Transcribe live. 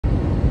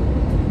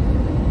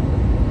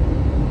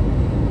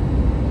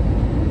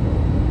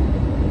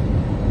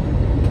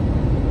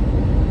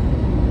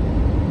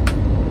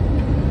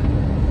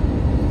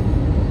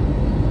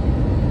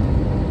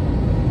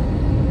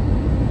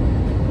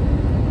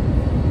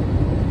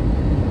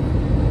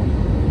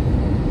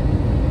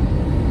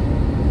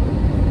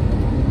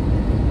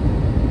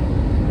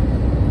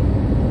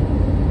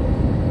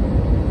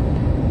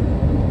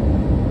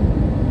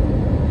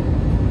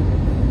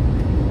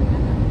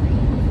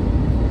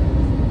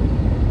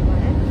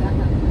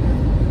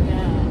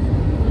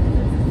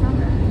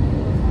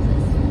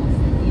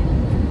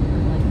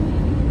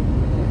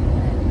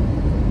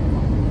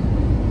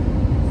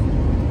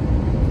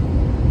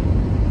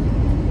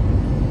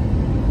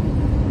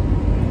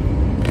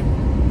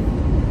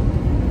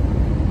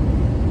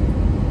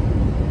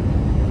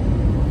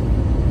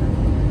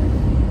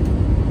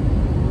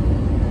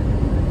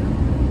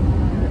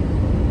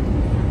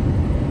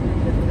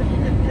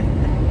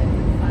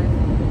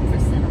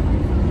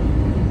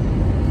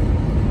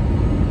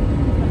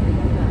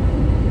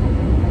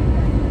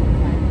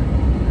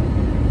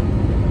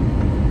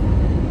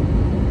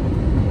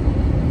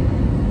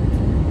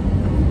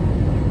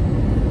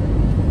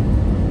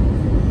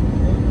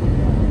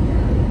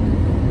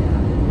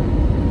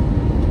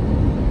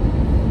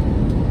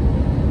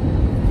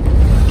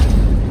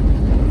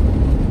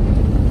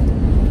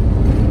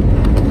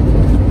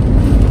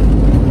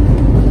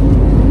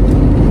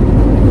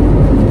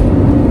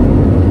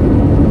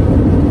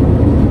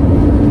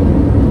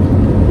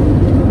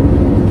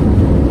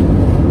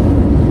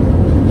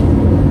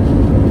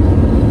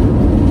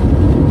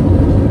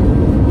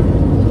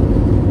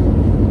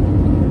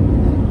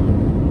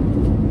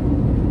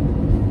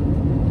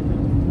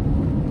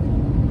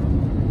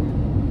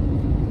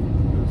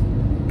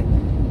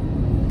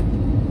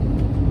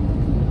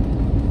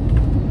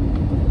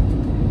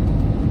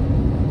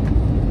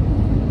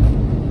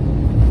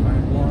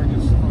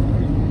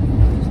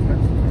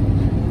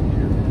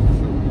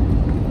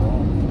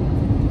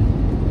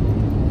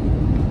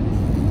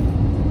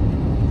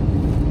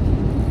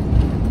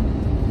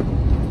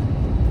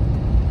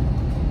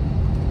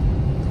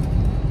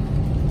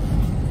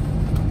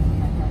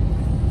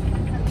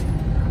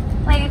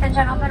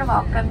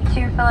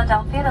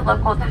Philadelphia, the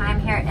local time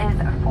here is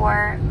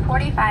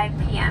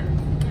 4:45 p.m.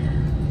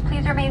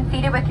 Please remain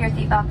seated with your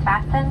seatbelts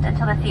fastened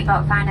until the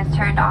seatbelt sign is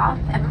turned off,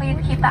 and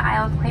please keep the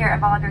aisles clear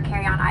of all of your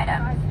carry-on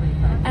items.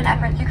 In an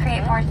effort to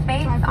create more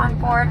space on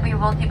board, we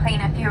will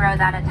deplane a few rows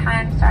at a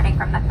time, starting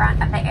from the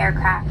front of the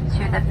aircraft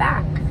to the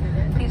back.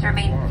 Please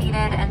remain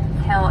seated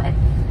until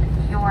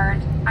your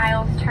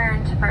aisles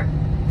turn to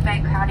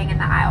prevent crowding in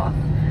the aisles.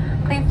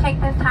 Please take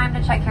this time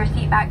to check your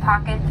seat back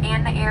pockets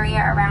and the area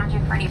around you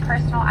for any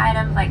personal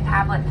items like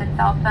tablets and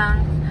cell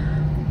phones.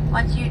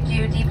 Once you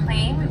do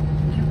deplane,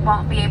 you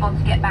won't be able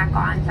to get back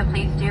on, so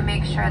please do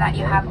make sure that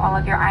you have all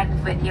of your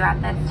items with you at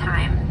this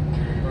time.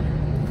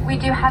 We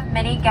do have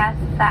many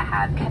guests that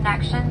have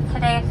connections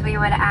today, so we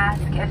would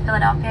ask, if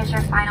Philadelphia is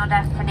your final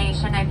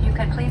destination, if you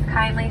could please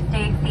kindly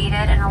stay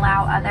seated and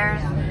allow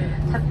others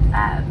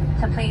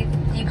to please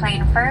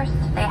deplane first.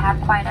 They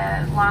have quite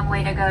a long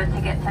way to go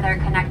to get to their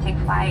connecting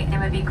flight, and it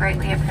would be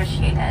greatly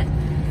appreciated.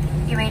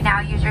 You may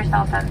now use your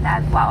cell phones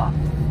as well.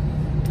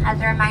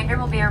 As a reminder,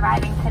 we'll be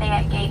arriving today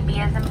at gate B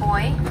as in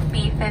boy,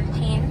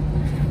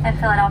 B15. If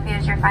Philadelphia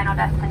is your final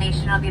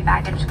destination, it'll be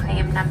baggage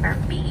claim number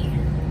B.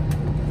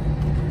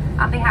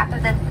 On behalf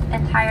of this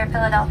entire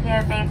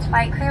Philadelphia-based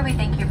flight crew, we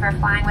thank you for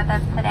flying with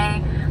us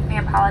today. We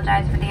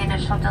apologize for the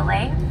initial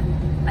delay,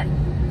 but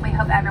we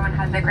hope everyone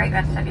has a great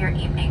rest of your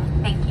evening.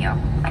 Thank you.